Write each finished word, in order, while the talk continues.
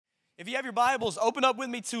If you have your Bibles, open up with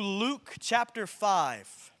me to Luke chapter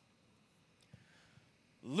 5.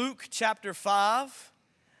 Luke chapter 5.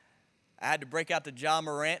 I had to break out the John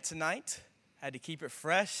Morant tonight. Had to keep it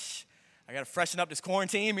fresh. I got to freshen up this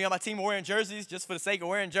quarantine. Me and my team are wearing jerseys just for the sake of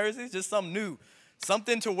wearing jerseys, just something new.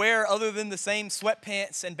 Something to wear other than the same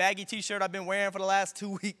sweatpants and baggy t-shirt I've been wearing for the last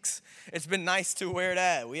 2 weeks. It's been nice to wear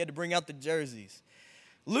that. We had to bring out the jerseys.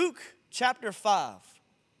 Luke chapter 5.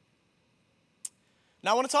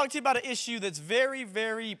 Now, I want to talk to you about an issue that's very,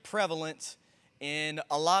 very prevalent in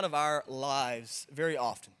a lot of our lives very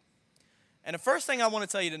often. And the first thing I want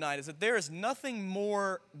to tell you tonight is that there is nothing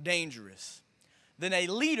more dangerous than a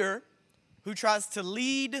leader who tries to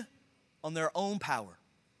lead on their own power.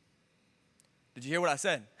 Did you hear what I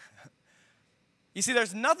said? You see,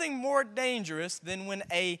 there's nothing more dangerous than when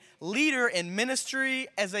a leader in ministry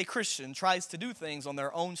as a Christian tries to do things on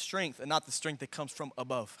their own strength and not the strength that comes from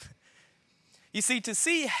above. You see, to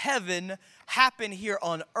see heaven happen here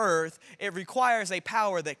on earth, it requires a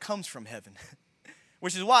power that comes from heaven,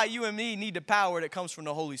 which is why you and me need the power that comes from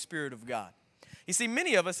the Holy Spirit of God. You see,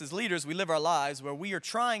 many of us as leaders, we live our lives where we are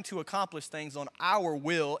trying to accomplish things on our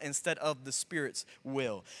will instead of the Spirit's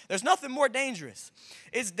will. There's nothing more dangerous.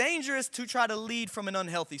 It's dangerous to try to lead from an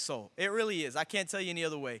unhealthy soul. It really is. I can't tell you any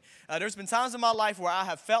other way. There's been times in my life where I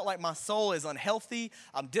have felt like my soul is unhealthy,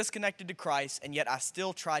 I'm disconnected to Christ, and yet I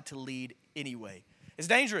still try to lead anyway. It's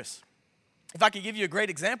dangerous. If I could give you a great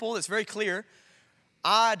example, it's very clear.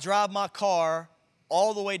 I drive my car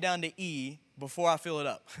all the way down to E before I fill it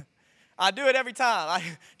up. I do it every time.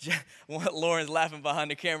 Lauren's laughing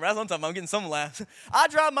behind the camera. That's what I'm talking about. I'm getting some laughs. I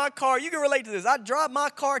drive my car. You can relate to this. I drive my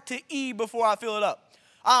car to E before I fill it up.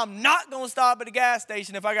 I'm not going to stop at the gas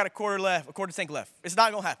station if I got a quarter tank left. It's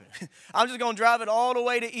not going to happen. I'm just going to drive it all the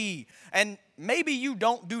way to E. And maybe you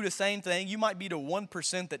don't do the same thing. You might be the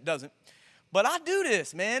 1% that doesn't. But I do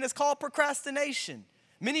this, man. It's called procrastination.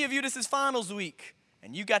 Many of you, this is finals week.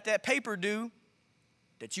 And you got that paper due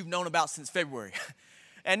that you've known about since February.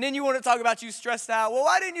 And then you want to talk about you stressed out. Well,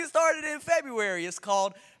 why didn't you start it in February? It's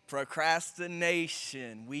called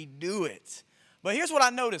procrastination. We do it. But here's what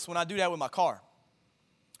I notice when I do that with my car.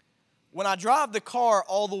 When I drive the car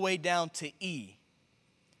all the way down to E,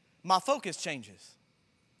 my focus changes.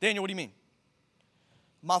 Daniel, what do you mean?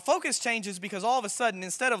 My focus changes because all of a sudden,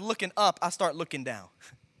 instead of looking up, I start looking down.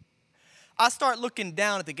 I start looking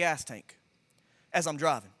down at the gas tank as I'm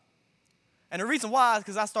driving. And the reason why is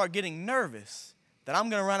because I start getting nervous that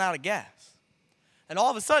I'm going to run out of gas. And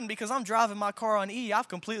all of a sudden, because I'm driving my car on E, I've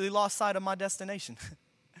completely lost sight of my destination.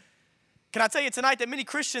 Can I tell you tonight that many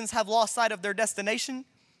Christians have lost sight of their destination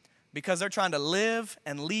because they're trying to live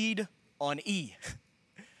and lead on E.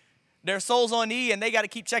 Their soul's on E, and they got to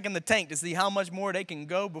keep checking the tank to see how much more they can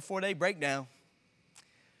go before they break down.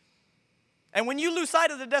 And when you lose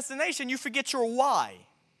sight of the destination, you forget your why.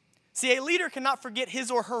 See, a leader cannot forget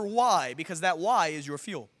his or her why because that why is your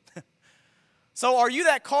fuel. So are you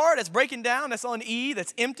that car that's breaking down, that's on E,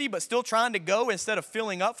 that's empty, but still trying to go instead of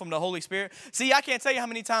filling up from the Holy Spirit? See, I can't tell you how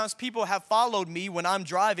many times people have followed me when I'm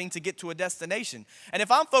driving to get to a destination. And if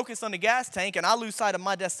I'm focused on the gas tank and I lose sight of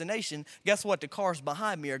my destination, guess what? The cars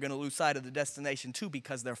behind me are going to lose sight of the destination too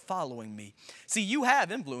because they're following me. See, you have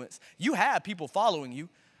influence. You have people following you.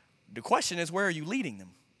 The question is, where are you leading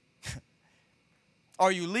them?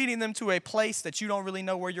 Are you leading them to a place that you don't really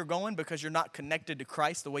know where you're going because you're not connected to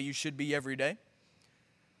Christ the way you should be every day?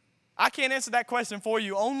 I can't answer that question for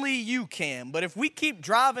you. Only you can. But if we keep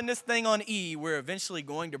driving this thing on E, we're eventually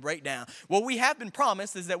going to break down. What we have been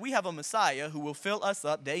promised is that we have a Messiah who will fill us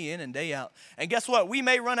up day in and day out. And guess what? We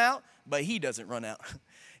may run out, but he doesn't run out.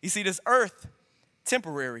 You see, this earth,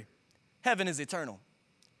 temporary. Heaven is eternal,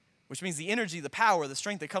 which means the energy, the power, the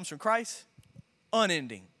strength that comes from Christ,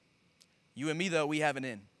 unending. You and me, though, we have an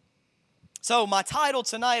end. So my title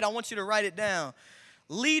tonight, I want you to write it down.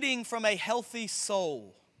 Leading from a healthy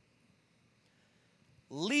soul.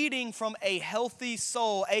 Leading from a healthy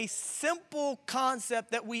soul. A simple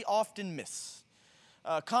concept that we often miss.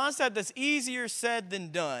 A concept that's easier said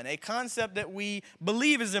than done. A concept that we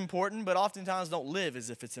believe is important, but oftentimes don't live as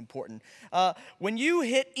if it's important. When you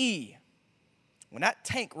hit E, when that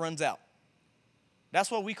tank runs out, that's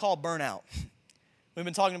what we call burnout. We've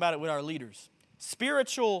been talking about it with our leaders.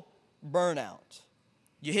 Spiritual burnout.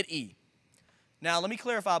 You hit E. Now, let me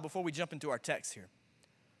clarify before we jump into our text here.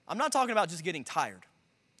 I'm not talking about just getting tired.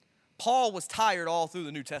 Paul was tired all through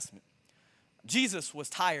the New Testament. Jesus was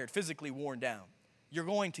tired, physically worn down. You're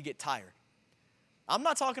going to get tired. I'm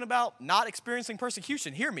not talking about not experiencing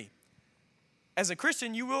persecution. Hear me. As a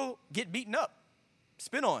Christian, you will get beaten up,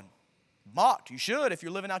 spit on, mocked. You should if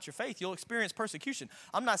you're living out your faith. You'll experience persecution.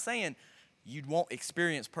 I'm not saying you won't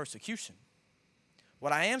experience persecution.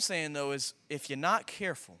 What I am saying, though, is if you're not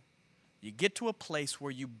careful, you get to a place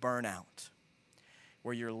where you burn out,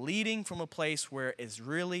 where you're leading from a place where it's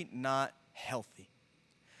really not healthy.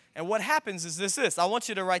 And what happens is this. I want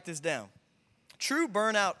you to write this down. True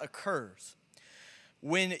burnout occurs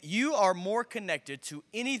when you are more connected to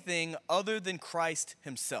anything other than Christ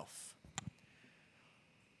himself.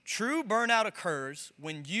 True burnout occurs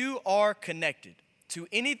when you are connected to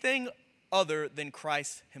anything other than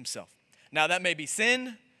Christ himself. Now, that may be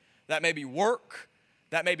sin, that may be work,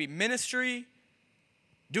 that may be ministry.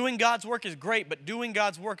 Doing God's work is great, but doing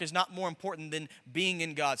God's work is not more important than being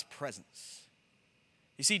in God's presence.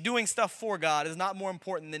 You see, doing stuff for God is not more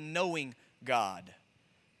important than knowing God.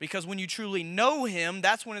 Because when you truly know him,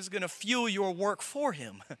 that's when it's going to fuel your work for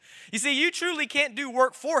him. You see, you truly can't do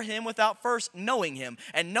work for him without first knowing him.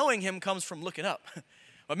 And knowing him comes from looking up.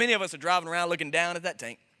 But many of us are driving around looking down at that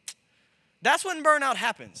tank. That's when burnout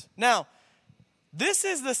happens. Now, this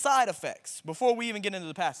is the side effects before we even get into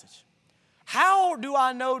the passage. How do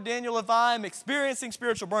I know, Daniel, if I'm experiencing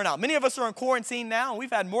spiritual burnout? Many of us are in quarantine now, and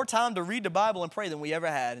we've had more time to read the Bible and pray than we ever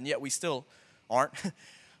had, and yet we still aren't.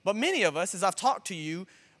 But many of us, as I've talked to you,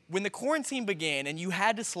 when the quarantine began and you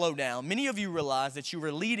had to slow down, many of you realized that you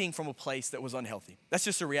were leading from a place that was unhealthy. That's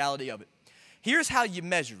just the reality of it. Here's how you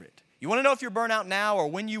measure it. You want to know if you're burnt out now or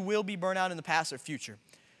when you will be burnt out in the past or future.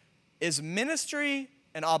 Is ministry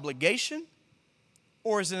an obligation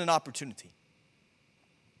or is it an opportunity?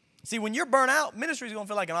 See, when you're burnt out, ministry is going to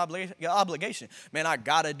feel like an obligation. Man, I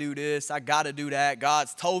got to do this. I got to do that.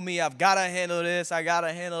 God's told me I've got to handle this. I got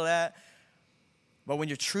to handle that. But when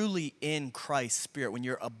you're truly in Christ's Spirit, when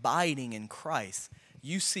you're abiding in Christ,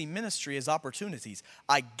 you see ministry as opportunities.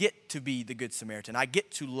 I get to be the Good Samaritan. I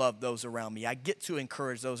get to love those around me. I get to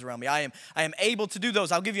encourage those around me. I am able to do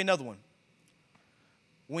those. I'll give you another one.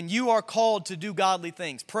 When you are called to do godly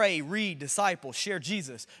things, pray, read, disciple, share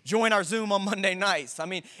Jesus, join our Zoom on Monday nights. I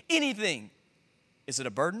mean, anything. Is it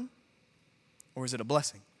a burden or is it a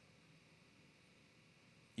blessing?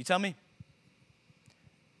 You tell me.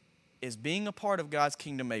 Is being a part of God's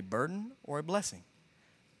kingdom a burden or a blessing?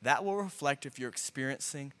 That will reflect if you're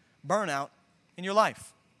experiencing burnout in your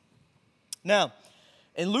life. Now,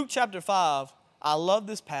 in Luke chapter 5, I love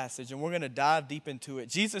this passage, and we're going to dive deep into it.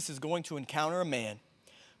 Jesus is going to encounter a man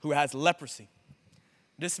who has leprosy.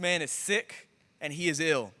 This man is sick, and he is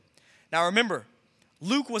ill. Now, remember,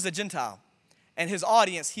 Luke was a Gentile, and his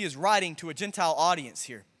audience, he is writing to a Gentile audience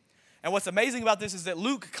here. And what's amazing about this is that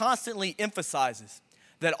Luke constantly emphasizes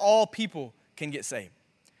that all people can get saved,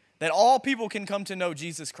 that all people can come to know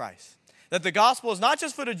Jesus Christ, that the gospel is not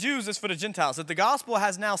just for the Jews, it's for the Gentiles, that the gospel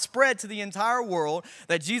has now spread to the entire world,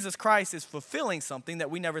 that Jesus Christ is fulfilling something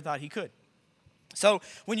that we never thought he could. So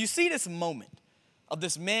when you see this moment of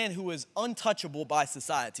this man who is untouchable by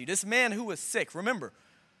society, this man who is sick, remember,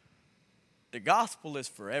 the gospel is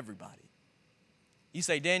for everybody. You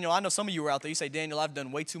say, Daniel, I know some of you are out there, you say, Daniel, I've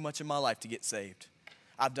done way too much in my life to get saved.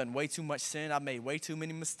 I've done way too much sin. I've made way too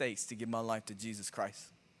many mistakes to give my life to Jesus Christ.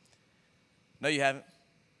 No, you haven't.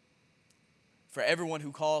 For everyone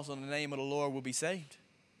who calls on the name of the Lord will be saved.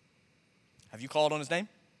 Have you called on his name?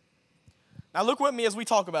 Now look with me as we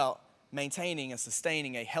talk about maintaining and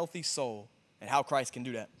sustaining a healthy soul and how Christ can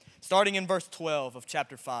do that. Starting in verse 12 of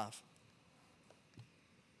chapter 5.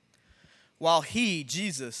 While he,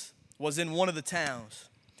 Jesus, was in one of the towns,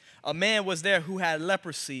 a man was there who had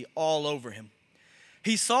leprosy all over him.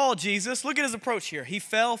 He saw Jesus. Look at his approach here. He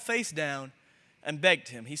fell face down and begged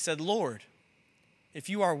him. He said, Lord, if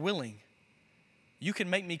you are willing, you can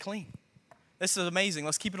make me clean. This is amazing.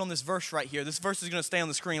 Let's keep it on this verse right here. This verse is going to stay on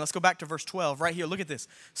the screen. Let's go back to verse 12 right here. Look at this.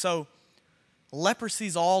 So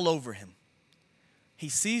leprosy's all over him. He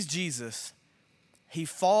sees Jesus. He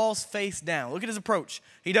falls face down. Look at his approach.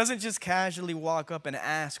 He doesn't just casually walk up and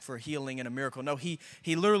ask for healing and a miracle. No, he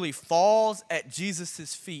literally falls at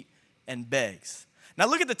Jesus' feet and begs. Now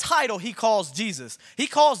look at the title he calls Jesus. He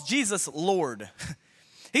calls Jesus Lord.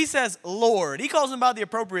 He says Lord. He calls him by the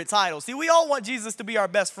appropriate title. See, we all want Jesus to be our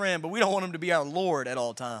best friend, but we don't want him to be our Lord at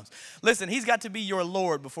all times. Listen, he's got to be your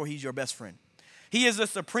Lord before he's your best friend. He is the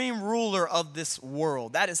supreme ruler of this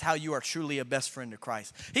world. That is how you are truly a best friend to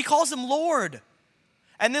Christ. He calls him Lord.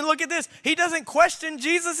 And then look at this. He doesn't question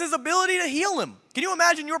Jesus' ability to heal him. Can you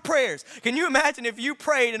imagine your prayers? Can you imagine if you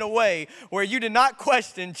prayed in a way where you did not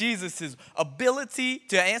question Jesus' ability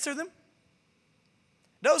to answer them?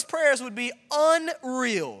 Those prayers would be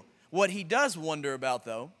unreal. What he does wonder about,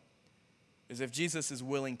 though, is if Jesus is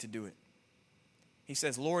willing to do it. He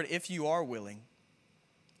says, Lord, if you are willing,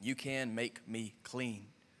 you can make me clean.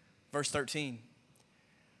 Verse 13,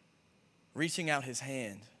 reaching out his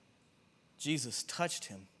hand, Jesus touched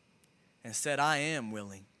him and said, I am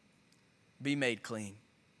willing. Be made clean.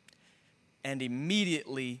 And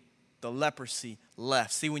immediately the leprosy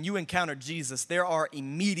left. See, when you encounter Jesus, there are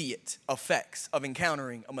immediate effects of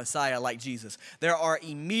encountering a Messiah like Jesus. There are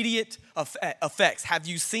immediate effects. Have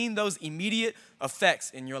you seen those immediate effects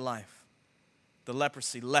in your life? The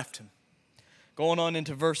leprosy left him. Going on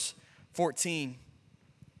into verse 14.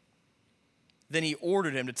 Then he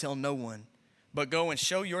ordered him to tell no one, but go and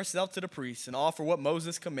show yourself to the priests and offer what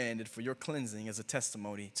Moses commanded for your cleansing as a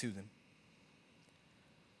testimony to them.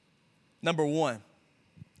 Number one,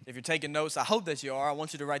 if you're taking notes, I hope that you are. I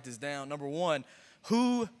want you to write this down. Number one,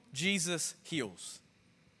 who Jesus heals.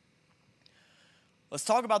 Let's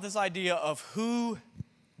talk about this idea of who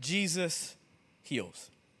Jesus heals.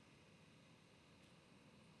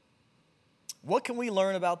 What can we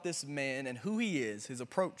learn about this man and who he is, his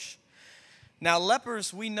approach? Now,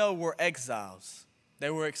 lepers, we know, were exiles.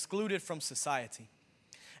 They were excluded from society.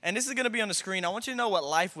 And this is going to be on the screen. I want you to know what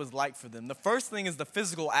life was like for them. The first thing is the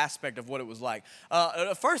physical aspect of what it was like.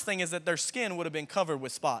 The first thing is that their skin would have been covered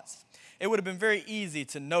with spots. It would have been very easy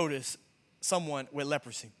to notice someone with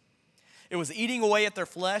leprosy. It was eating away at their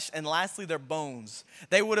flesh, and lastly, their bones.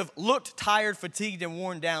 They would have looked tired, fatigued, and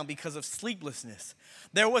worn down because of sleeplessness.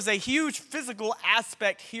 There was a huge physical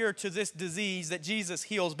aspect here to this disease that Jesus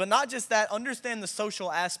heals. But not just that, understand the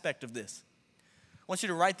social aspect of this. I want you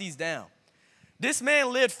to write these down. This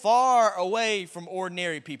man lived far away from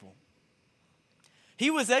ordinary people. He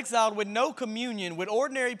was exiled with no communion with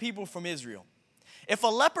ordinary people from Israel. If a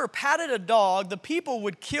leper patted a dog, the people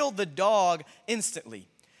would kill the dog instantly.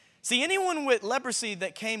 See, anyone with leprosy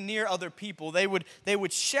that came near other people, they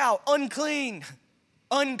would shout, unclean,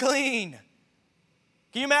 unclean.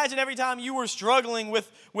 Can you imagine every time you were struggling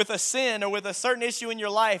with a sin or with a certain issue in your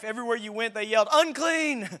life, everywhere you went, they yelled,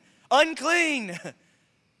 unclean, unclean.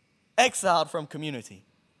 Exiled from community.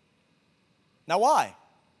 Now why?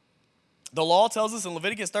 The law tells us in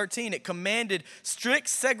Leviticus 13, it commanded strict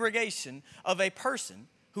segregation of a person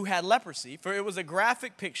who had leprosy, for it was a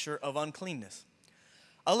graphic picture of uncleanness.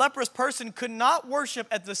 A leprous person could not worship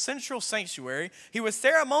at the central sanctuary. He was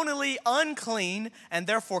ceremonially unclean and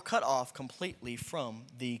therefore cut off completely from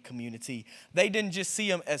the community. They didn't just see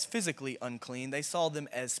him as physically unclean, they saw them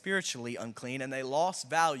as spiritually unclean, and they lost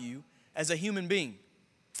value as a human being.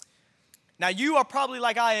 Now, you are probably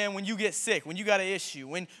like I am when you get sick, when you got an issue.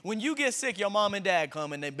 When you get sick, your mom and dad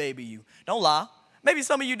come and they baby you. Don't lie. Maybe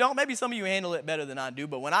some of you don't. Maybe some of you handle it better than I do.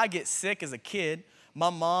 But when I get sick as a kid, my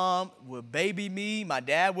mom would baby me. My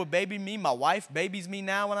dad would baby me. My wife babies me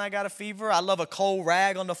now when I got a fever. I love a cold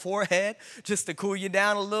rag on the forehead just to cool you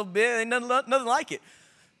down a little bit. Ain't nothing like it.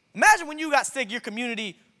 Imagine when you got sick, your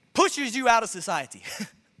community pushes you out of society.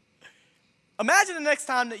 Imagine the next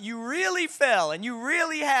time that you really fell and you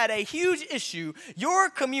really had a huge issue. Your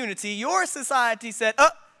community, your society said,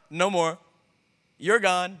 no more. You're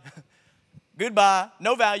gone. Goodbye.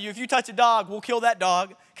 No value. If you touch a dog, we'll kill that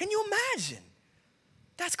dog. Can you imagine?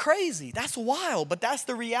 That's crazy. That's wild. But that's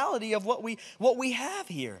the reality of what we have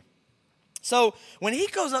here. So when he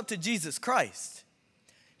goes up to Jesus Christ,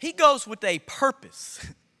 he goes with a purpose.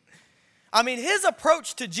 I mean, his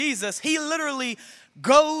approach to Jesus, he literally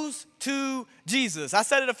goes to Jesus. I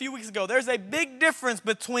said it a few weeks ago. There's a big difference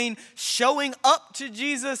between showing up to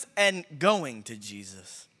Jesus and going to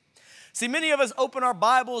Jesus. See, many of us open our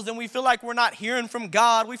Bibles and we feel like we're not hearing from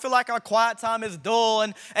God. We feel like our quiet time is dull.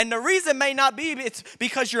 And the reason may not be it's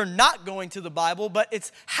because you're not going to the Bible, but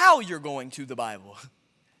it's how you're going to the Bible.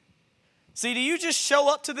 See, do you just show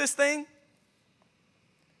up to this thing?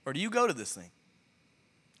 Or do you go to this thing?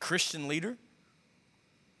 Christian leader?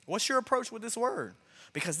 What's your approach with this word?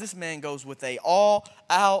 Because this man goes with a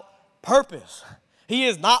all-out purpose. He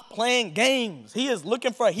is not playing games. He is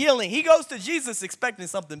looking for healing. He goes to Jesus expecting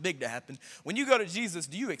something big to happen. When you go to Jesus,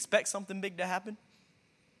 do you expect something big to happen?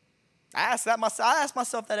 I ask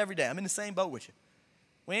myself that every day. I'm in the same boat with you.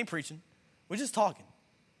 We ain't preaching. We're just talking.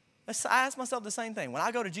 I ask myself the same thing. When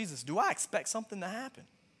I go to Jesus, do I expect something to happen?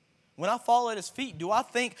 When I fall at his feet, do I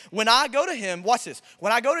think, when I go to him, watch this,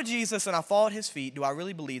 when I go to Jesus and I fall at his feet, do I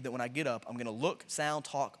really believe that when I get up, I'm going to look, sound,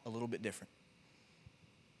 talk a little bit different?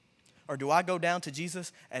 Or do I go down to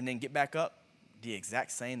Jesus and then get back up the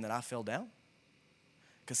exact same that I fell down?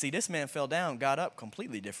 Because see, this man fell down, got up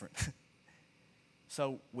completely different.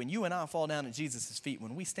 So when you and I fall down at Jesus' feet,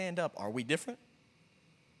 when we stand up, are we different?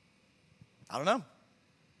 I don't know.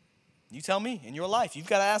 You tell me in your life. You've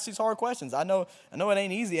got to ask these hard questions. I know it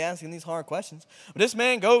ain't easy asking these hard questions. But this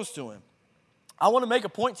man goes to him. I want to make a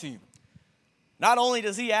point to you. Not only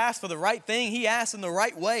does he ask for the right thing, he asks in the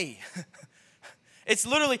right way. It's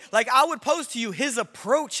literally like I would pose to you, his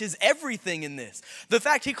approach is everything in this. The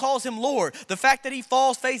fact he calls him Lord, the fact that he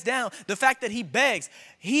falls face down, the fact that he begs.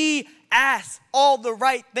 He asks all the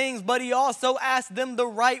right things, but he also asks them the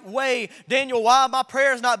right way. Daniel, why are my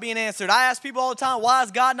prayers not being answered? I ask people all the time, why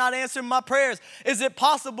is God not answering my prayers? Is it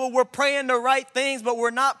possible we're praying the right things, but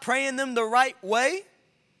we're not praying them the right way?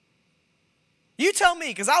 You tell me,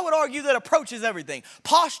 because I would argue that approach is everything.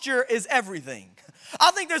 Posture is everything.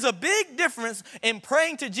 I think there's a big difference in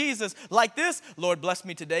praying to Jesus like this, Lord, bless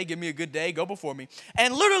me today, give me a good day, go before me,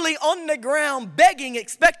 and literally on the ground begging,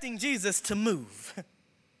 expecting Jesus to move.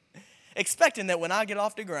 Expecting that when I get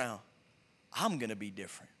off the ground, I'm going to be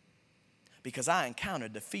different because I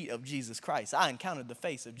encountered the feet of Jesus Christ. I encountered the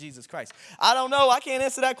face of Jesus Christ. I don't know. I can't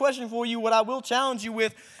answer that question for you. What I will challenge you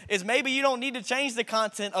with is maybe you don't need to change the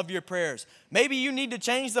content of your prayers. Maybe you need to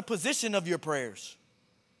change the position of your prayers.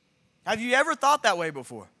 Have you ever thought that way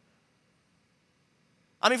before?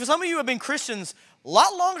 I mean, for some of you who have been Christians a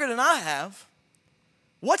lot longer than I have,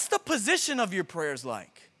 what's the position of your prayers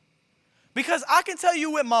like? Because I can tell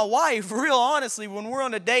you with my wife, real honestly, when we're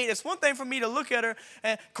on a date, it's one thing for me to look at her,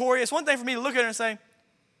 and Corey, it's one thing for me to look at her and say,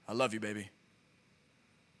 I love you, baby.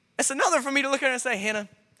 It's another for me to look at her and say, Hannah,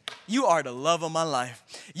 you are the love of my life.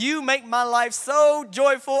 You make my life so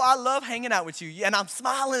joyful. I love hanging out with you. And I'm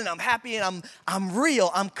smiling and I'm happy and I'm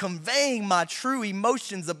real. I'm conveying my true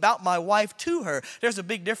emotions about my wife to her. There's a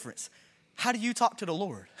big difference. How do you talk to the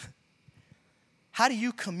Lord? How do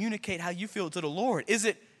you communicate how you feel to the Lord? Is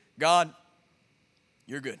it, God,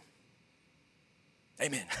 you're good.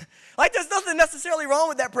 Amen. Like there's nothing necessarily wrong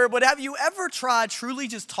with that prayer, but have you ever tried truly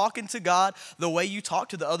just talking to God the way you talk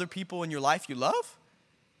to the other people in your life you love?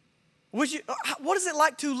 What is it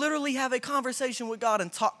like to literally have a conversation with God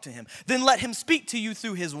and talk to him? Then let him speak to you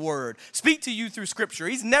through his word, speak to you through scripture.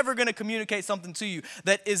 He's never going to communicate something to you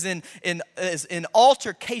that is in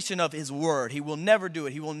altercation of his word. He will never do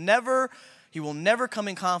it. He will never come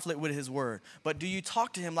in conflict with his word. But do you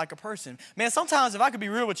talk to him like a person? Man, sometimes if I could be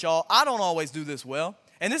real with y'all, I don't always do this well.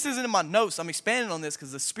 And this isn't in my notes. I'm expanding on this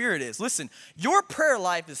because the Spirit is. Listen, your prayer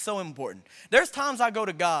life is so important. There's times I go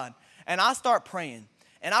to God and I start praying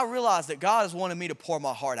and I realize that God is wanting me to pour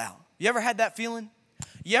my heart out. You ever had that feeling?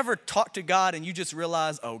 You ever talk to God and you just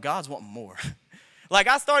realize, oh, God's wanting more? Like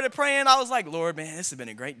I started praying, I was like, Lord, man, this has been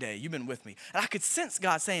a great day. You've been with me. And I could sense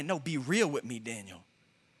God saying, no, be real with me, Daniel.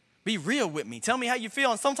 Be real with me. Tell me how you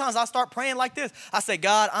feel. And sometimes I start praying like this. I say,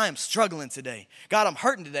 God, I am struggling today. God, I'm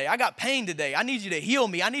hurting today. I got pain today. I need you to heal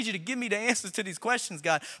me. I need you to give me the answers to these questions,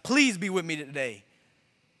 God. Please be with me today.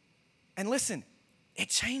 And listen, it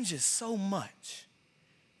changes so much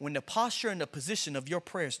when the posture and the position of your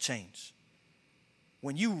prayers change.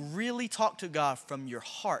 When you really talk to God from your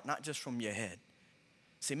heart, not just from your head.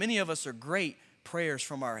 See, many of us are great prayers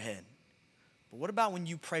from our head. But what about when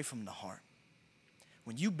you pray from the heart?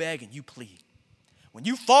 When you beg and you plead, when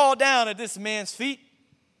you fall down at this man's feet,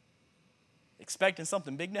 expecting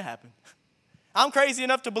something big to happen. I'm crazy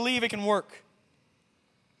enough to believe it can work.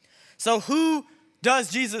 So who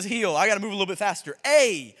does Jesus heal? I got to move a little bit faster.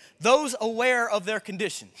 A, those aware of their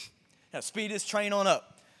condition. Now speed this train on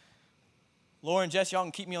up. Lauren, Jess, y'all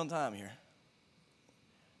can keep me on time here.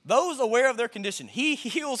 Those aware of their condition. He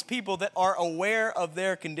heals people that are aware of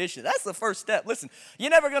their condition. That's the first step. Listen, you're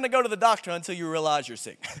never going to go to the doctor until you realize you're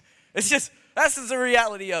sick. That's just the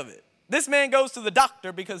reality of it. This man goes to the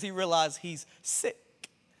doctor because he realized he's sick.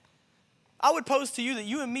 I would pose to you that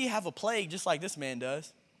you and me have a plague just like this man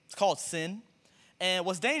does. It's called sin. And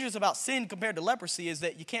what's dangerous about sin compared to leprosy is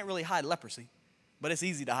that you can't really hide leprosy, but it's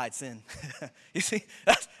easy to hide sin. You see,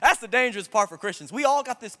 that's the dangerous part for Christians. We all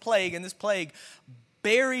got this plague, and this plague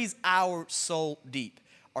buries our soul deep.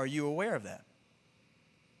 Are you aware of that?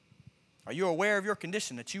 Are you aware of your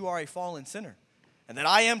condition, that you are a fallen sinner? And that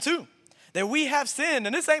I am too. That we have sinned,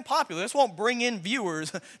 and this ain't popular. This won't bring in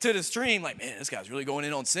viewers to the stream like, man, this guy's really going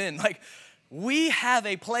in on sin. Like, we have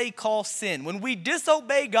a plague called sin. When we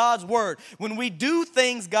disobey God's word, when we do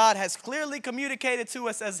things God has clearly communicated to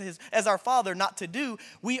us as our Father not to do,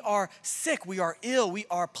 we are sick, we are ill, we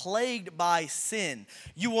are plagued by sin.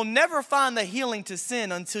 You will never find the healing to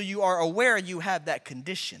sin until you are aware you have that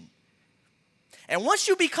condition. And once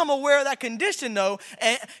you become aware of that condition, though,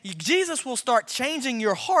 Jesus will start changing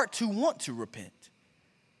your heart to want to repent.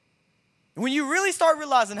 When you really start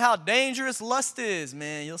realizing how dangerous lust is,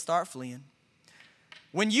 man, you'll start fleeing.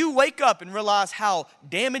 When you wake up and realize how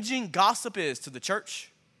damaging gossip is to the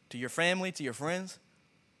church, to your family, to your friends,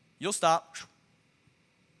 you'll stop.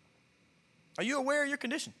 Are you aware of your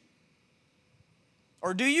condition?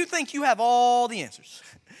 Or do you think you have all the answers?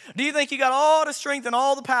 Do you think you got all the strength and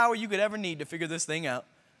all the power you could ever need to figure this thing out?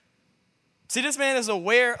 See, this man is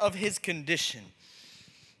aware of his condition.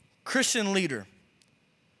 Christian leader.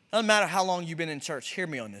 Doesn't matter how long you've been in church. Hear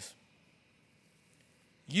me on this.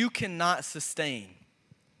 You cannot sustain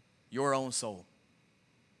your own soul.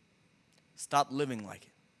 Stop living like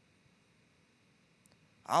it.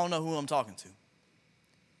 I don't know who I'm talking to.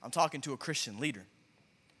 I'm talking to a Christian leader.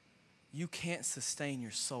 You can't sustain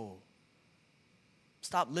your soul.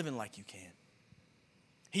 Stop living like you can.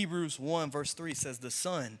 Hebrews 1 verse 3 says, the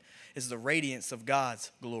Son is the radiance of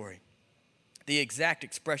God's glory, the exact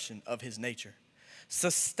expression of his nature,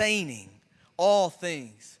 sustaining all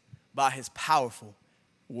things by his powerful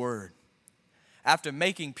word. After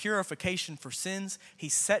making purification for sins, he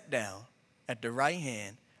sat down at the right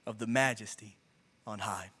hand of the Majesty on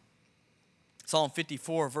high. Psalm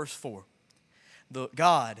 54 verse 4.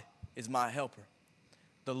 God is my helper.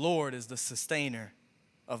 The Lord is the sustainer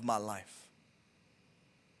of my life.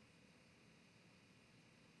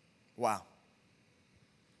 Wow.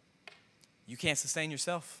 You can't sustain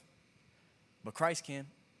yourself, but Christ can.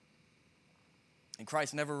 And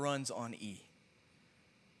Christ never runs on E.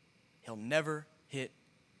 He'll never hit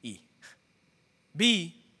E.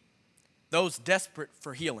 B, those desperate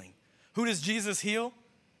for healing. Who does Jesus heal?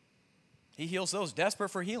 He heals those desperate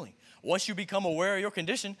for healing. Once you become aware of your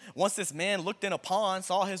condition, once this man looked in a pond,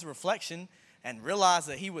 saw his reflection, and realized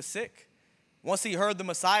that he was sick, once he heard the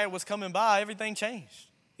Messiah was coming by, everything changed.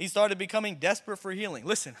 He started becoming desperate for healing.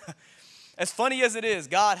 Listen, as funny as it is,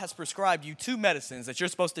 God has prescribed you 2 medicines that you're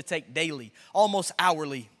supposed to take daily, almost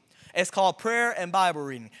hourly. It's called prayer and Bible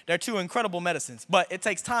reading. They're 2 incredible medicines, but it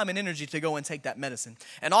takes time and energy to go and take that medicine.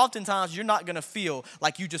 And oftentimes, you're not going to feel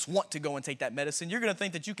like you just want to go and take that medicine. You're going to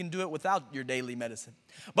think that you can do it without your daily medicine.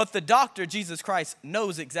 But the doctor, Jesus Christ,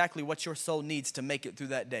 knows exactly what your soul needs to make it through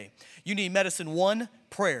that day. You need medicine 1,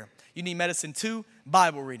 prayer. You need medicine 2,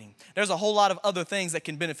 Bible reading. There's a whole lot of other things that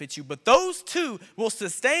can benefit you, but those 2 will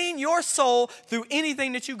sustain your soul through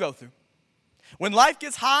anything that you go through. When life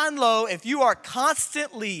gets high and low, if you are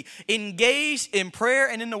constantly engaged in prayer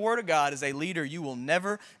and in the Word of God as a leader, you will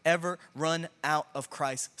never, ever run out of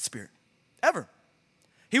Christ's Spirit. Ever.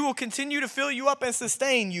 He will continue to fill you up and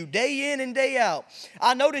sustain you day in and day out.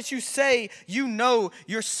 I know that you say you know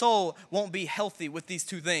your soul won't be healthy with these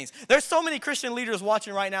 2 things. There's so many Christian leaders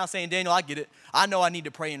watching right now saying, Daniel, I get it. I know I need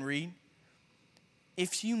to pray and read.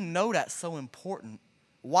 If you know that's so important,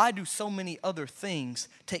 why do so many other things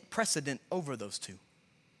take precedent over those 2?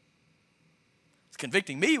 It's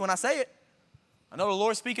convicting me when I say it. I know the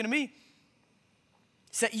Lord's speaking to me.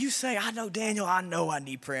 You say, I know, Daniel, I know I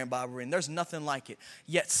need prayer and Bible reading. There's nothing like it.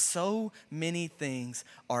 Yet so many things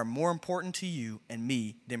are more important to you and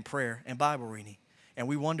me than prayer and Bible reading. And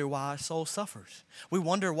we wonder why our soul suffers. We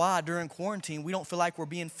wonder why during quarantine we don't feel like we're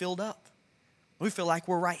being filled up. We feel like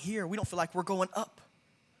we're right here. We don't feel like we're going up.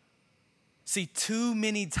 See, too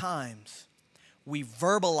many times we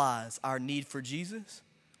verbalize our need for Jesus,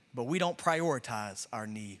 but we don't prioritize our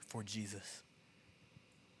need for Jesus.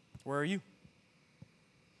 Where are you?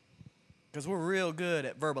 Because we're real good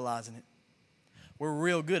at verbalizing it. We're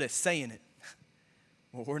real good at saying it.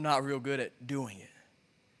 But we're not real good at doing it,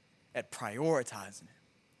 at prioritizing it.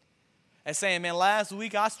 At saying, man, last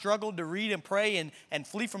week I struggled to read and pray and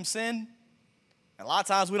flee from sin. And a lot of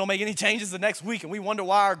times we don't make any changes the next week, and we wonder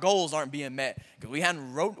why our goals aren't being met because we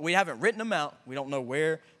haven't written them out. We don't know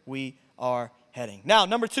where we are heading. Now,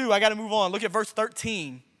 number 2, I got to move on. Look at verse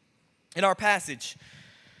 13 in our passage.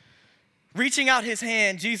 Reaching out his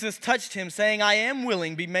hand, Jesus touched him, saying, I am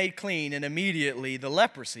willing, be made clean. And immediately the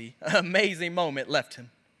leprosy, amazing moment, left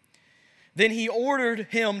him. Then he ordered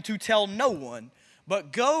him to tell no one,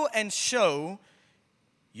 but go and show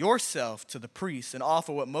yourself to the priest and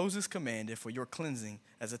offer what Moses commanded for your cleansing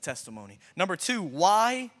as a testimony. Number 2,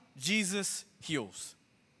 why Jesus heals.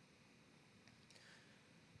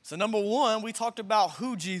 So number 1, we talked about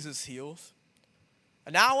who Jesus heals.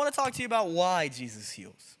 And now I want to talk to you about why Jesus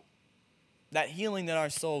heals. That healing that our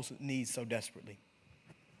souls need so desperately.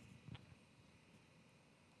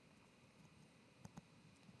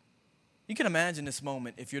 You can imagine this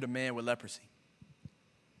moment if you're the man with leprosy.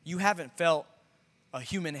 You haven't felt a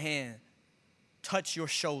human hand touch your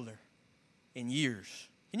shoulder in years.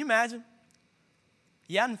 Can you imagine?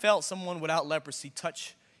 You hadn't felt someone without leprosy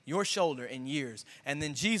touch your shoulder in years. And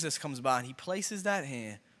then Jesus comes by and he places that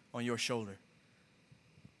hand on your shoulder.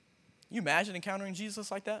 Can you imagine encountering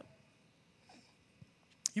Jesus like that?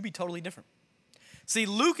 You'd be totally different. See,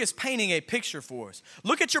 Luke is painting a picture for us.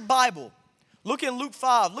 Look at your Bible. Look in Luke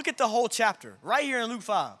 5. Look at the whole chapter right here in Luke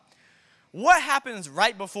 5. What happens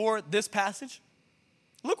right before this passage?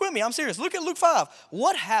 Look with me, I'm serious. Look at Luke 5.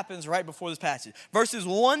 What happens right before this passage? Verses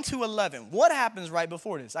 1 to 11. What happens right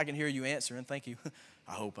before this? I can hear you answering. Thank you.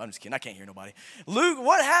 I hope. I'm just kidding. I can't hear nobody. Luke,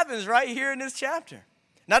 what happens right here in this chapter?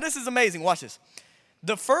 Now, this is amazing. Watch this.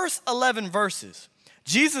 The first 11 verses,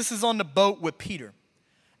 Jesus is on the boat with Peter,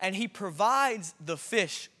 and he provides the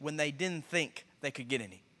fish when they didn't think they could get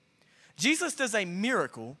any. Jesus does a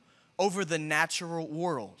miracle over the natural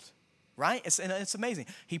world, right? It's amazing.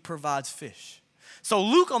 He provides fish. So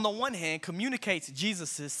Luke, on the one hand, communicates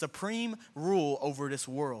Jesus' supreme rule over this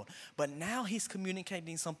world. But now he's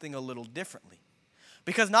communicating something a little differently.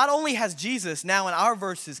 Because not only has Jesus now in our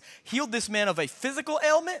verses healed this man of a physical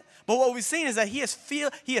ailment, but what we've seen is that he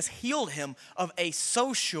has healed him of a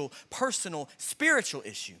social, personal, spiritual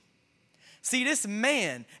issue. See, this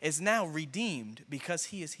man is now redeemed because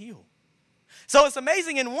he is healed. So it's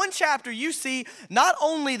amazing. In one chapter, you see not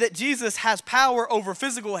only that Jesus has power over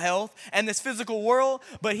physical health and this physical world,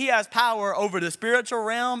 but he has power over the spiritual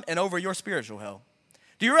realm and over your spiritual health.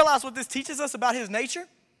 Do you realize what this teaches us about his nature?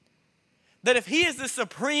 That if he is the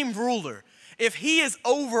supreme ruler, if he is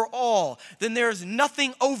over all, then there's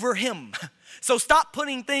nothing over him. So stop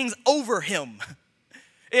putting things over him.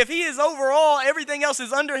 If he is over all, everything else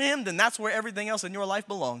is under him, then that's where everything else in your life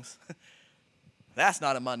belongs. That's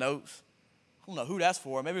not in my notes. I don't know who that's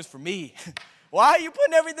for. Maybe it's for me. Why are you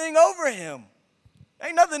putting everything over him?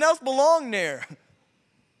 Ain't nothing else belong there.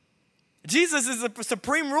 Jesus is the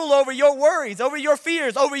supreme ruler over your worries, over your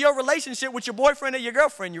fears, over your relationship with your boyfriend or your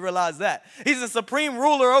girlfriend. You realize that. He's the supreme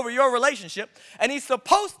ruler over your relationship, and he's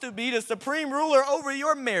supposed to be the supreme ruler over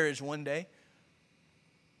your marriage one day.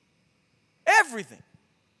 Everything.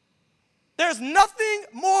 There's nothing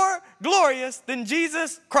more glorious than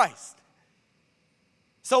Jesus Christ.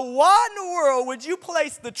 So why in the world would you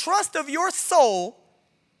place the trust of your soul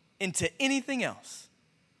into anything else?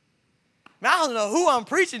 I don't know who I'm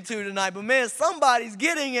preaching to tonight, but man, somebody's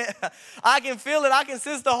getting it. I can feel it. I can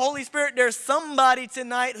sense the Holy Spirit. There's somebody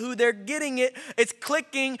tonight who they're getting it. It's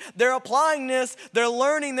clicking. They're applying this. They're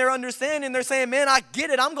learning. They're understanding. They're saying, man, I get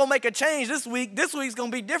it. I'm going to make a change this week. This week's going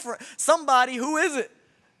to be different. Somebody, who is it?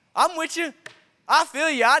 I'm with you. I feel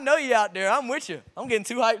you. I know you out there. I'm with you. I'm getting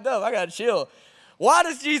too hyped up. I got to chill. Why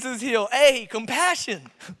does Jesus heal? A, compassion.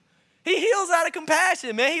 He heals out of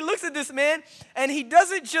compassion, man. He looks at this man, and he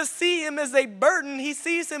doesn't just see him as a burden. He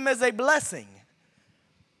sees him as a blessing.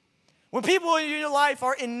 When people in your life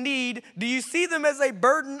are in need, do you see them as a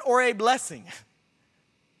burden or a blessing?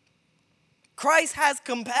 Christ has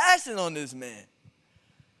compassion on this man.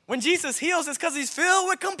 When Jesus heals, it's because he's filled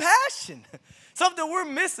with compassion. Something we're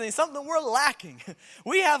missing, something we're lacking.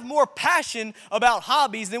 We have more passion about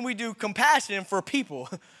hobbies than we do compassion for people.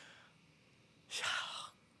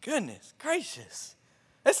 Goodness gracious.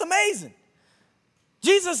 It's amazing.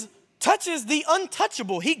 Jesus touches the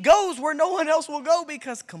untouchable. He goes where no one else will go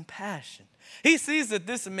because compassion. He sees that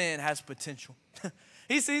this man has potential.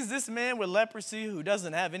 He sees this man with leprosy who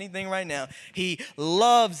doesn't have anything right now. He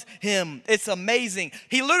loves him. It's amazing.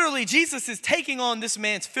 Jesus is taking on this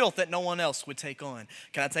man's filth that no one else would take on.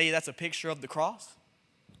 Can I tell you that's a picture of the cross?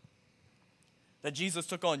 That Jesus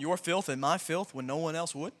took on your filth and my filth when no one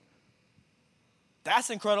else would? That's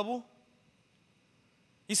incredible.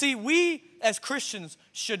 You see, we as Christians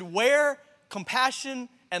should wear compassion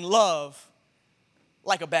and love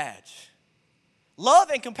like a badge.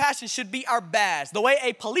 Love and compassion should be our badge. The way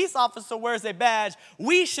a police officer wears a badge,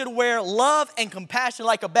 we should wear love and compassion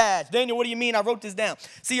like a badge. Daniel, what do you mean? I wrote this down.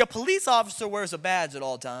 See, a police officer wears a badge at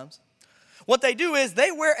all times. What they do is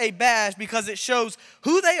they wear a badge because it shows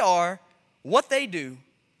who they are, what they do,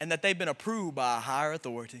 and that they've been approved by a higher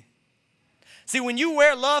authority. See, when you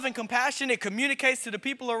wear love and compassion, it communicates to the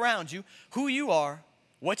people around you who you are,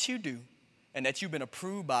 what you do, and that you've been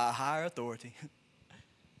approved by a higher authority.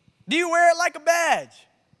 Do you wear it like a badge?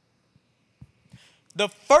 The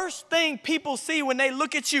first thing people see when they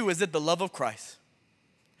look at you, is it the love of Christ?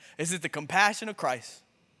 Is it the compassion of Christ?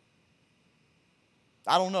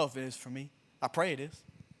 I don't know if it is for me. I pray it is.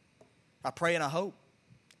 I pray and I hope.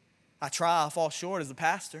 I try, I fall short as a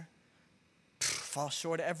pastor. Fall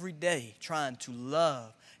short every day trying to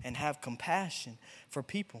love and have compassion for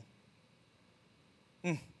people.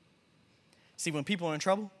 See, when people are in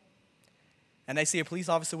trouble, and they see a police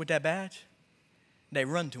officer with that badge, they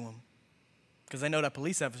run to him because they know that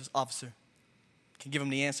police officer can give them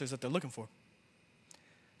the answers that they're looking for.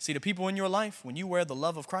 See, the people in your life, when you wear the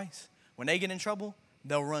love of Christ, when they get in trouble,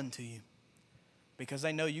 they'll run to you because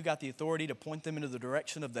they know you got the authority to point them into the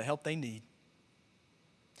direction of the help they need.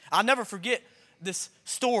 I'll never forget this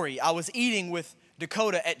story. I was eating with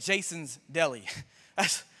Dakota at Jason's Deli.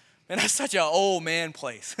 Man, that's such an old man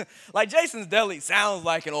place. Like Jason's Deli sounds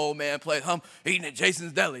like an old man place. I'm eating at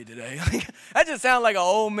Jason's Deli today. That just sounds like an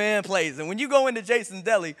old man place. And when you go into Jason's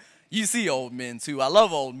Deli, you see old men too. I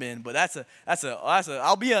love old men, but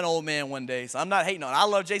I'll be an old man one day. So I'm not hating on it. I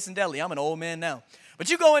love Jason Deli. I'm an old man now. But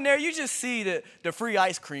you go in there, you just see the free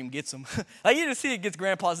ice cream gets them. Like you just see it gets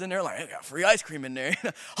grandpas in there like, they got free ice cream in there,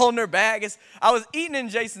 holding their bag. I was eating in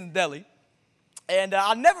Jason's Deli, and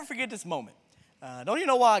I'll never forget this moment. Don't even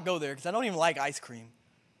know why I go there because I don't even like ice cream.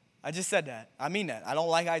 I just said that. I mean that. I don't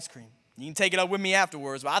like ice cream. You can take it up with me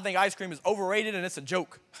afterwards, but I think ice cream is overrated and it's a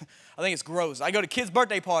joke. I think it's gross. I go to kids'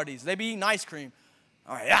 birthday parties. They be eating ice cream.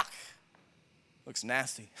 I'm like, yuck. Looks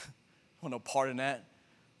nasty. I want no part in that.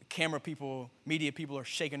 The camera people, media people are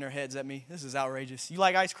shaking their heads at me. This is outrageous. You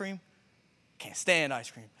like ice cream? Can't stand ice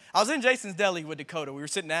cream. I was in Jason's Deli with Dakota. We were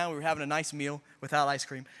sitting down. We were having a nice meal without ice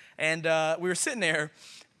cream. And we were sitting there,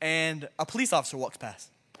 and a police officer walks past.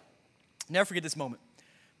 Never forget this moment.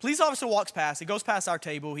 Police officer walks past. He goes past our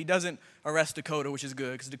table. He doesn't arrest Dakota, which is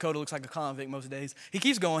good because Dakota looks like a convict most days. He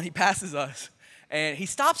keeps going. He passes us. And he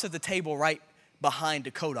stops at the table right behind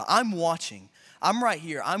Dakota. I'm watching. I'm right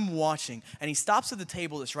here. I'm watching. And he stops at the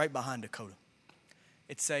table that's right behind Dakota.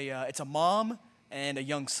 It's a mom and a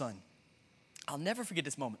young son. I'll never forget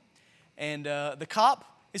this moment. And the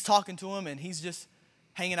cop is talking to him, and he's just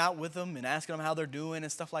hanging out with them and asking them how they're doing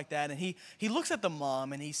and stuff like that. And he looks at the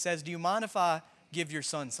mom, and he says, do you mind if I give your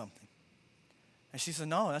son something? And she said,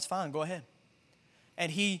 no, that's fine, go ahead.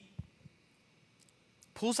 And he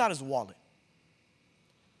pulls out his wallet.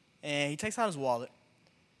 And he takes out his wallet,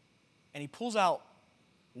 and he pulls out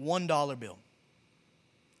 $1 bill.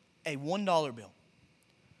 A $1 bill.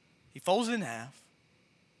 He folds it in half,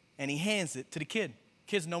 and he hands it to the kid.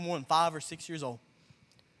 Kid's no more than 5 or 6 years old.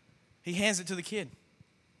 He hands it to the kid.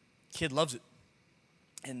 Kid loves it.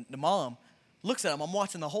 And the mom looks at him. I'm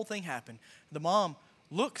watching the whole thing happen. The mom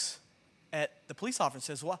looks at the police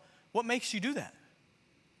officer and says, what makes you do that?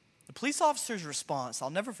 The police officer's response, I'll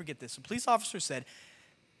never forget this. The police officer said,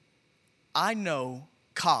 I know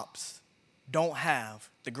cops don't have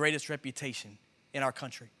the greatest reputation in our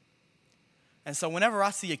country. And so whenever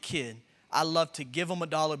I see a kid, I love to give them a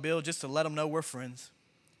dollar bill just to let them know we're friends.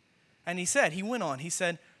 And he went on, he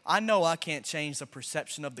said, I know I can't change the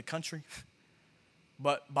perception of the country,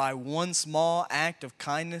 but by one small act of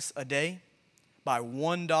kindness a day, by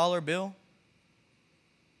 $1 bill,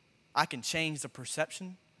 I can change the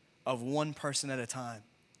perception of one person at a time.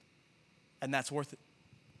 And that's worth it.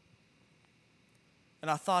 And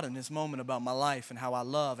I thought in this moment about my life and how I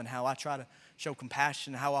love and how I try to show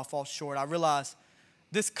compassion and how I fall short. I realized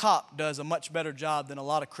this cop does a much better job than a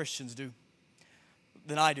lot of Christians do,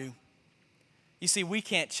 than I do. You see, we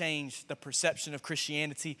can't change the perception of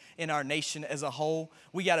Christianity in our nation as a whole.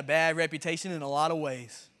 We got a bad reputation in a lot of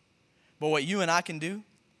ways. But what you and I can do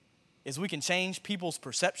is we can change people's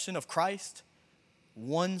perception of Christ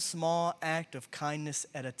one small act of kindness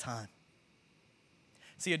at a time.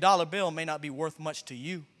 See, a dollar bill may not be worth much to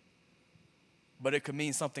you, but it could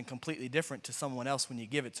mean something completely different to someone else when you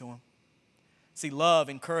give it to them. See, love,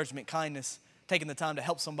 encouragement, kindness, taking the time to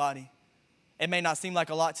help somebody, it may not seem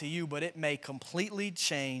like a lot to you, but it may completely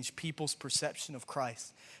change people's perception of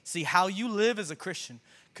Christ. See, how you live as a Christian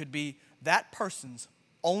could be that person's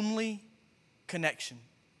only connection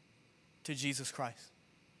to Jesus Christ.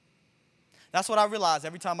 That's what I realize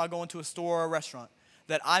every time I go into a store or a restaurant,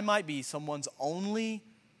 that I might be someone's only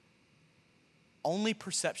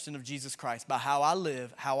perception of Jesus Christ by how I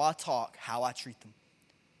live, how I talk, how I treat them.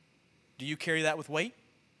 Do you carry that with weight?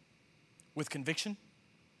 With conviction?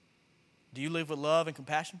 Do you live with love and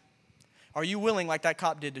compassion? Are you willing, like that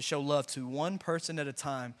cop did, to show love to one person at a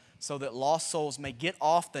time so that lost souls may get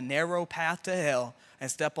off the narrow path to hell and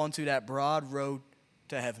step onto that broad road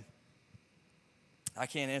to heaven? I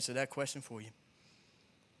can't answer that question for you.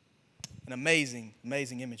 An amazing,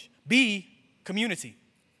 amazing image. B, community.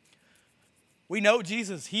 We know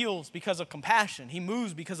Jesus heals because of compassion. He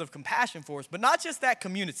moves because of compassion for us, but not just that,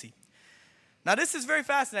 community. Now, this is very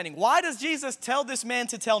fascinating. Why does Jesus tell this man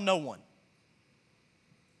to tell no one?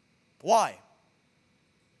 Why?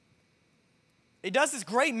 He does this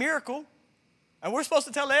great miracle, and we're supposed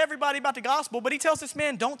to tell everybody about the gospel, but he tells this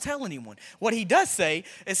man, don't tell anyone. What he does say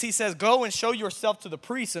is he says, go and show yourself to the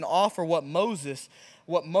priests and offer what Moses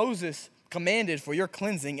commanded for your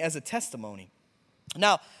cleansing as a testimony.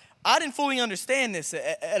 Now, I didn't fully understand this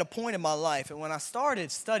at a point in my life, and when I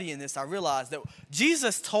started studying this, I realized that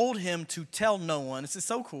Jesus told him to tell no one. This is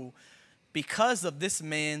so cool, because of this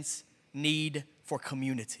man's need for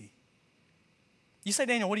community. You say,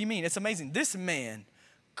 Daniel, what do you mean? It's amazing. This man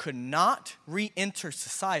could not re-enter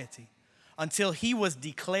society until he was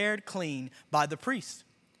declared clean by the priest.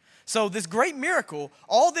 So this great miracle,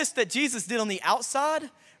 all this that Jesus did on the outside,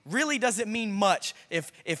 really doesn't mean much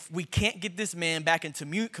if we can't get this man back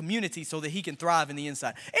into community so that he can thrive in the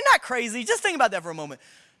inside. Isn't that crazy? Just think about that for a moment.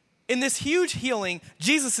 In this huge healing,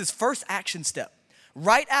 Jesus' first action step,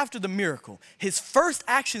 right after the miracle, his first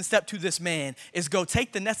action step to this man is go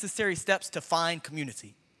take the necessary steps to find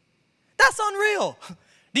community. That's unreal.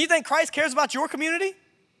 Do you think Christ cares about your community?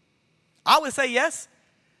 I would say yes.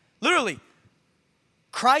 Literally,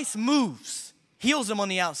 Christ moves, heals them on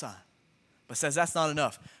the outside, but says that's not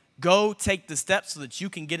enough. Go take the steps so that you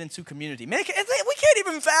can get into community. Man, we can't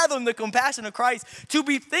even fathom the compassion of Christ to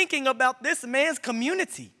be thinking about this man's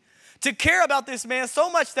community, to care about this man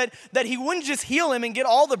so much that he wouldn't just heal him and get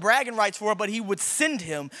all the bragging rights for it, but he would send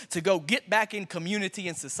him to go get back in community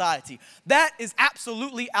and society. That is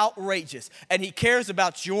absolutely outrageous, and he cares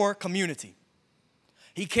about your community.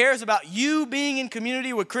 He cares about you being in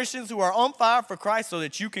community with Christians who are on fire for Christ so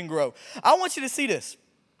that you can grow. I want you to see this.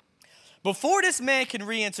 Before this man can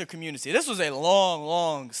re-enter community, this was a long,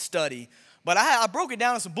 long study, but I broke it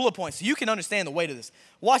down in some bullet points so you can understand the weight of this.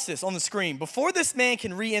 Watch this on the screen. Before this man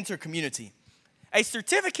can re-enter community, a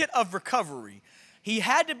certificate of recovery he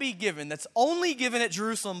had to be given that's only given at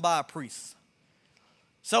Jerusalem by a priest.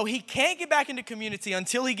 So he can't get back into community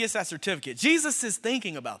until he gets that certificate. Jesus is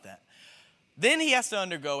thinking about that. Then he has to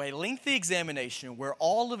undergo a lengthy examination where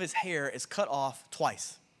all of his hair is cut off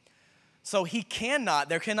twice. So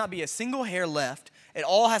there cannot be a single hair left. It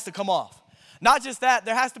all has to come off. Not just that,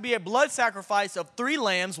 there has to be a blood sacrifice of 3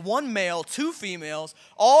 lambs, 1 male, 2 females,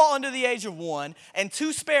 all under the age of 1, and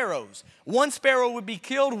 2 sparrows. 1 sparrow would be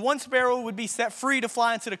killed, 1 sparrow would be set free to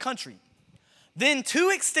fly into the country. Then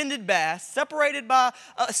 2 extended baths, separated by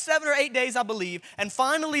 7 or 8 days, I believe. And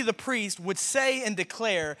finally, the priest would say and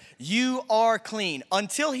declare, "You are clean."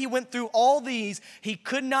 Until he went through all these, he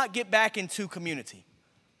could not get back into community.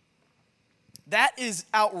 That is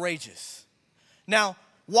outrageous. Now,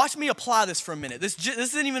 watch me apply this for a minute. This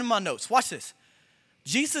isn't even in my notes. Watch this.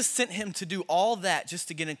 Jesus sent him to do all that just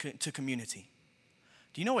to get into community.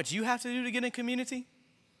 Do you know what you have to do to get in community?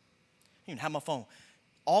 You can have my phone.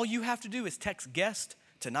 All you have to do is text guest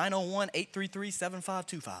to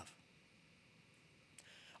 901-833-7525.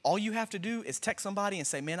 All you have to do is text somebody and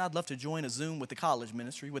say, "Man, I'd love to join a Zoom with the college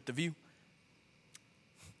ministry, with the View."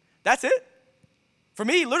 That's it. For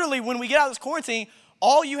me, literally, when we get out of this quarantine,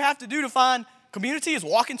 all you have to do to find community is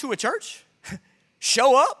walk into a church,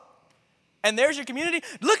 show up, and there's your community.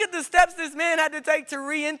 Look at the steps this man had to take to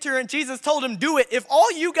re-enter, and Jesus told him, do it. If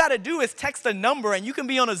all you got to do is text a number and you can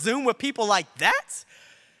be on a Zoom with people like that,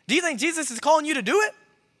 do you think Jesus is calling you to do it?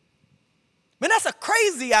 Man, that's a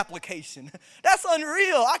crazy application. That's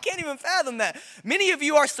unreal. I can't even fathom that. Many of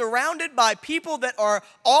you are surrounded by people that are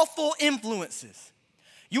awful influences.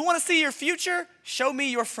 You want to see your future? Show me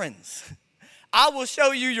your friends. I will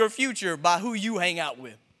show you your future by who you hang out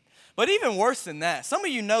with. But even worse than that, some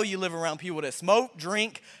of you know you live around people that smoke,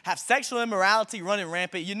 drink, have sexual immorality running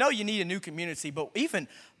rampant. You know you need a new community, but even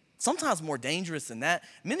sometimes more dangerous than that,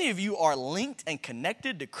 many of you are linked and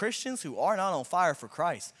connected to Christians who are not on fire for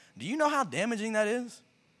Christ. Do you know how damaging that is?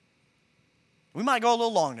 We might go a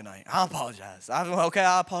little long tonight. I apologize.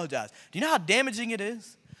 I apologize. Do you know how damaging it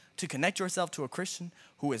is to connect yourself to a Christian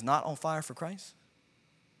who is not on fire for Christ?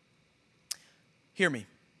 Hear me.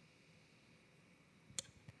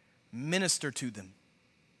 Minister to them.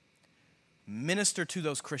 Minister to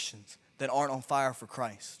those Christians that aren't on fire for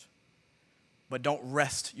Christ. But don't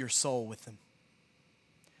rest your soul with them.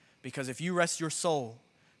 Because if you rest your soul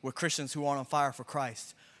with Christians who aren't on fire for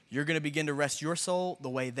Christ, you're going to begin to rest your soul the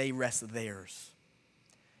way they rest theirs.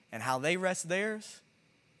 And how they rest theirs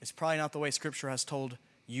is probably not the way Scripture has told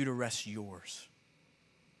you to rest yours.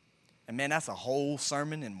 And man, that's a whole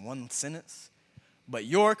sermon in one sentence. But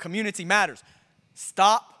your community matters.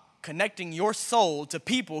 Stop connecting your soul to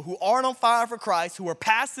people who aren't on fire for Christ, who are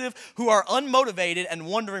passive, who are unmotivated, and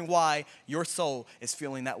wondering why your soul is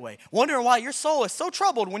feeling that way. Wondering why your soul is so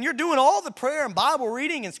troubled when you're doing all the prayer and Bible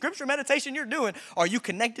reading and scripture meditation you're doing. Are you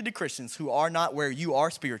connected to Christians who are not where you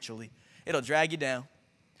are spiritually? It'll drag you down.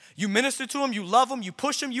 You minister to them, you love them, you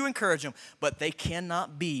push them, you encourage them, but they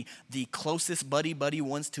cannot be the closest buddy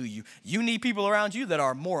ones to you. You need people around you that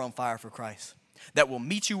are more on fire for Christ, that will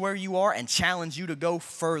meet you where you are and challenge you to go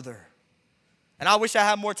further. And I wish I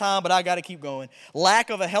had more time, but I got to keep going. Lack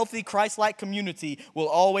of a healthy Christ-like community will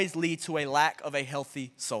always lead to a lack of a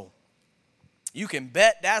healthy soul. You can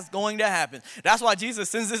bet that's going to happen. That's why Jesus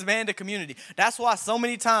sends this man to community. That's why so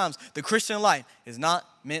many times the Christian life is not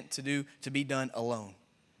meant to be done alone.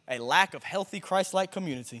 A lack of healthy Christ-like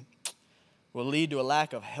community will lead to a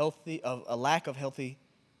lack of healthy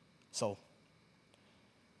soul.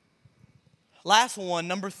 Last one,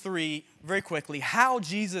 number 3, very quickly, how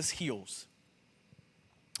Jesus heals.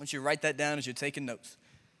 I want you to write that down as you're taking notes.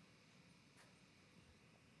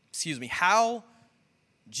 How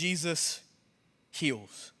Jesus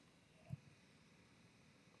heals.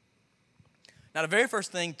 Now, the very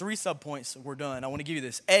first thing, 3 subpoints, we're done. I want to give you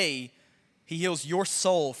this. A, he heals your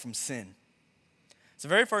soul from sin. It's the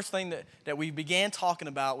very first thing that we began talking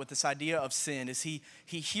about with this idea of sin is he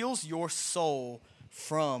heals your soul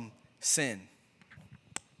from sin.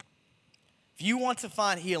 If you want to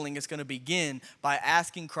find healing, it's going to begin by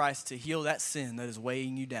asking Christ to heal that sin that is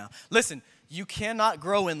weighing you down. Listen, you cannot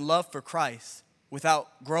grow in love for Christ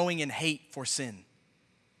without growing in hate for sin.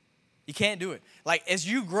 You can't do it. Like, as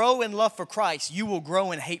you grow in love for Christ, you will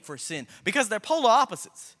grow in hate for sin because they're polar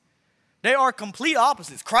opposites. They are complete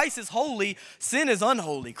opposites. Christ is holy, sin is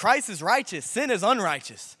unholy. Christ is righteous, sin is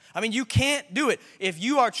unrighteous. I mean, you can't do it. If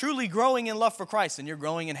you are truly growing in love for Christ and you're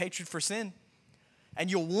growing in hatred for sin, and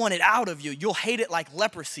you'll want it out of you, you'll hate it like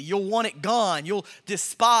leprosy, you'll want it gone, you'll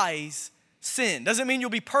despise sin. Doesn't mean you'll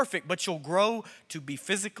be perfect, but you'll grow to be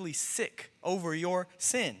physically sick over your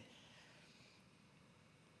sin.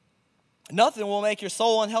 Nothing will make your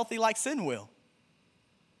soul unhealthy like sin will.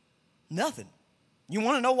 Nothing. You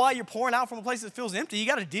want to know why you're pouring out from a place that feels empty? You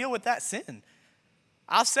got to deal with that sin.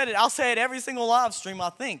 I've said it. I'll say it every single live stream,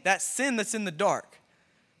 I think. That sin that's in the dark.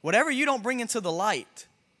 Whatever you don't bring into the light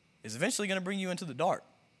is eventually going to bring you into the dark.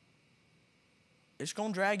 It's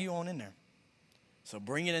going to drag you on in there. So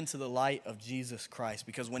bring it into the light of Jesus Christ,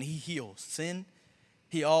 because when he heals sin,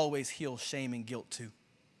 he always heals shame and guilt too.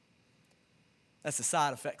 That's the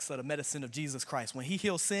side effects of the medicine of Jesus Christ. When he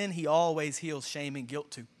heals sin, he always heals shame and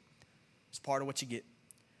guilt too. It's part of what you get.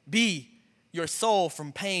 B, your soul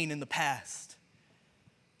from pain in the past.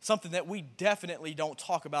 Something that we definitely don't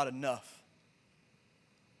talk about enough.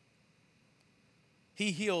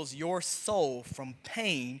 He heals your soul from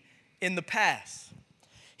pain in the past.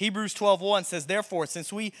 Hebrews 12:1 says, therefore,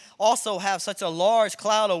 since we also have such a large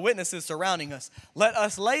cloud of witnesses surrounding us, let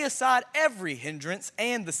us lay aside every hindrance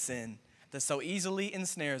and the sin that so easily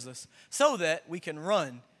ensnares us, so that we can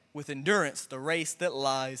run with endurance the race that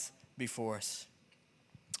lies before us.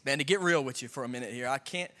 Man, to get real with you for a minute here, I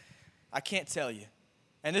can't tell you.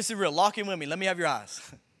 And this is real. Lock in with me. Let me have your eyes.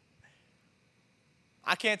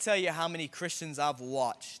 I can't tell you how many Christians I've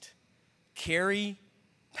watched carry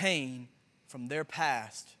pain from their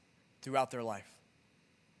past throughout their life.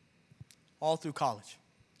 All through college.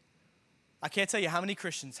 I can't tell you how many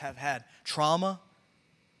Christians have had trauma,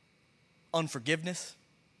 unforgiveness,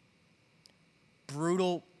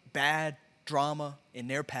 brutal, bad drama in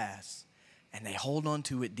their past, and they hold on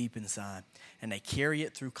to it deep inside, and they carry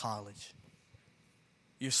it through college.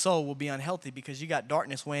 Your soul will be unhealthy because you got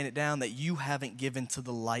darkness weighing it down that you haven't given to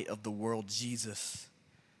the light of the world, Jesus.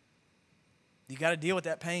 You got to deal with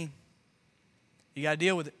that pain. You got to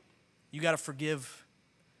deal with it. You got to forgive.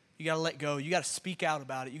 You got to let go. You got to speak out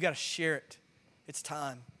about it. You got to share it. It's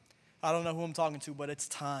time. I don't know who I'm talking to, but it's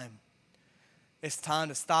time. It's time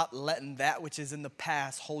to stop letting that which is in the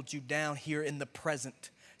past hold you down here in the present.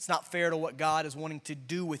 It's not fair to what God is wanting to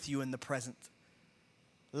do with you in the present.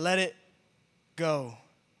 Let it go.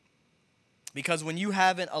 Because when you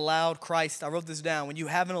haven't allowed Christ, I wrote this down, when you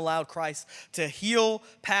haven't allowed Christ to heal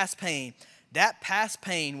past pain, that past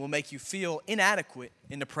pain will make you feel inadequate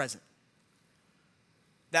in the present.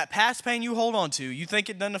 That past pain you hold on to, you think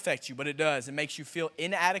it doesn't affect you, but it does. It makes you feel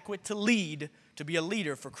inadequate to lead, to be a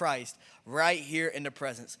leader for Christ right here in the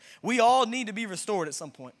presence. We all need to be restored at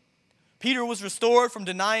some point. Peter was restored from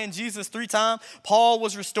denying Jesus 3 times. Paul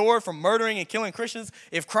was restored from murdering and killing Christians.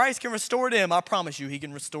 If Christ can restore them, I promise you, he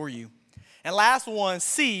can restore you. And last one,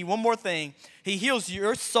 C, one more thing. He heals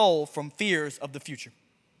your soul from fears of the future.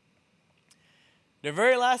 The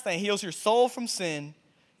very last thing, he heals your soul from sin,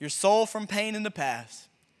 your soul from pain in the past,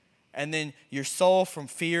 and then your soul from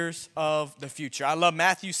fears of the future. I love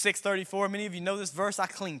Matthew 6:34. Many of you know this verse. I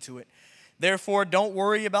cling to it. Therefore, don't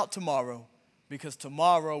worry about tomorrow, because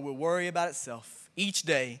tomorrow will worry about itself. Each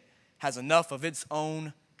day has enough of its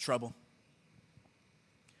own trouble.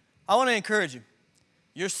 I want to encourage you.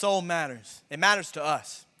 Your soul matters. It matters to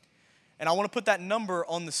us. And I want to put that number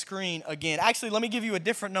on the screen again. Actually, let me give you a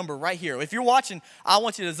different number right here. If you're watching, I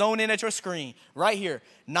want you to zone in at your screen right here.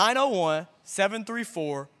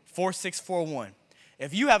 901-734-4641.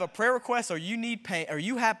 If you have a prayer request or you need pain or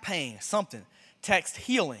you have pain, something, text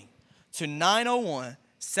healing to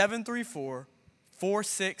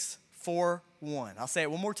 901-734-4641. I'll say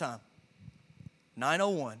it one more time.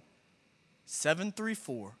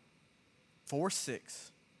 901-734-4641.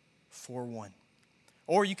 941.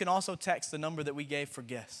 Or you can also text the number that we gave for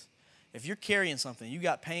guests. If you're carrying something, you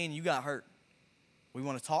got pain, you got hurt, we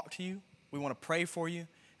want to talk to you, we want to pray for you,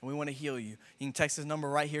 and we want to heal you. You can text this number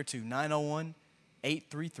right here too,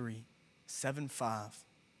 901-833-7525.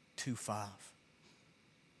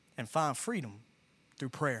 And find freedom through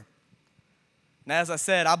prayer. And as I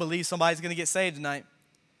said, I believe somebody's going to get saved tonight.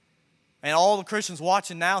 And all the Christians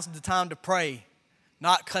watching, now's the time to pray,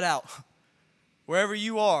 not cut out. Wherever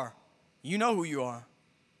you are, you know who you are.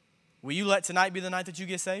 Will you let tonight be the night that you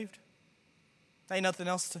get saved? Ain't nothing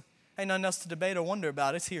else to debate or wonder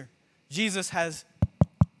about. It's here. Jesus has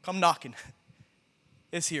come knocking.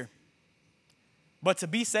 It's here. But to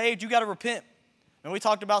be saved, you got to repent. And we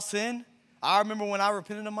talked about sin. I remember when I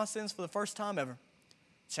repented of my sins for the first time ever.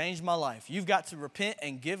 Changed my life. You've got to repent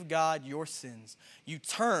and give God your sins. You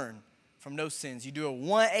turn from those sins. You do a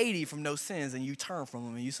 180 from those sins, and you turn from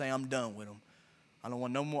them, and you say, I'm done with them. I don't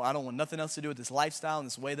want no more. I don't want nothing else to do with this lifestyle and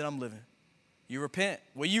this way that I'm living. You repent.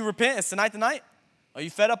 Will you repent? It's tonight the night. Are you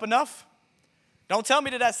fed up enough? Don't tell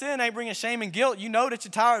me that sin ain't bringing shame and guilt. You know that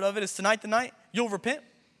you're tired of it. It's tonight the night. You'll repent.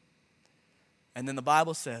 And then the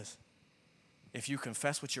Bible says, if you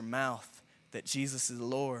confess with your mouth that Jesus is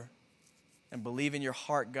Lord and believe in your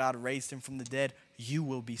heart God raised him from the dead, you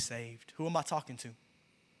will be saved. Who am I talking to?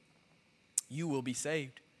 You will be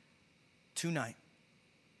saved tonight.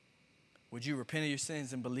 Would you repent of your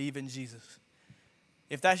sins and believe in Jesus?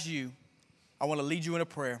 If that's you, I want to lead you in a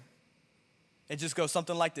prayer. It just goes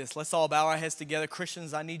something like this. Let's all bow our heads together.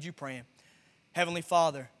 Christians, I need you praying. Heavenly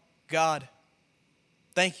Father, God,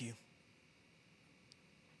 thank you.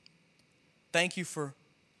 Thank you for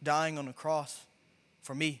dying on the cross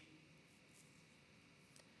for me.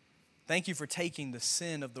 Thank you for taking the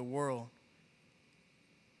sin of the world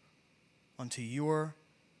onto your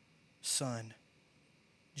Son,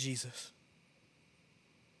 Jesus.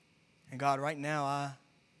 And God, right now I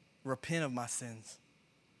repent of my sins.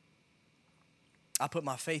 I put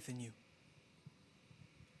my faith in you.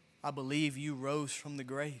 I believe you rose from the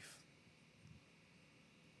grave.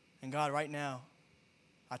 And God, right now,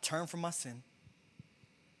 I turn from my sin.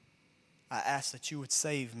 I ask that you would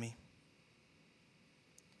save me.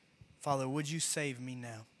 Father, would you save me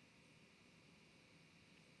now?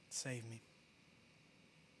 Save me.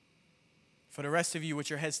 For the rest of you, with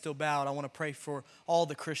your head still bowed, I want to pray for all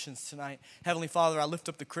the Christians tonight. Heavenly Father, I lift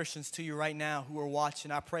up the Christians to you right now who are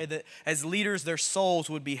watching. I pray that as leaders, their souls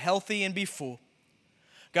would be healthy and be full.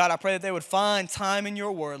 God, I pray that they would find time in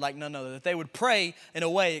your word like none other, that they would pray in a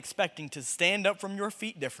way expecting to stand up from your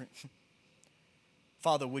feet different.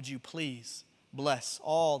 Father, would you please bless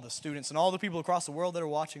all the students and all the people across the world that are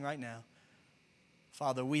watching right now.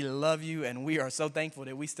 Father, we love you and we are so thankful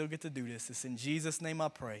that we still get to do this. It's in Jesus' name I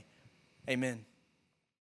pray. Amen.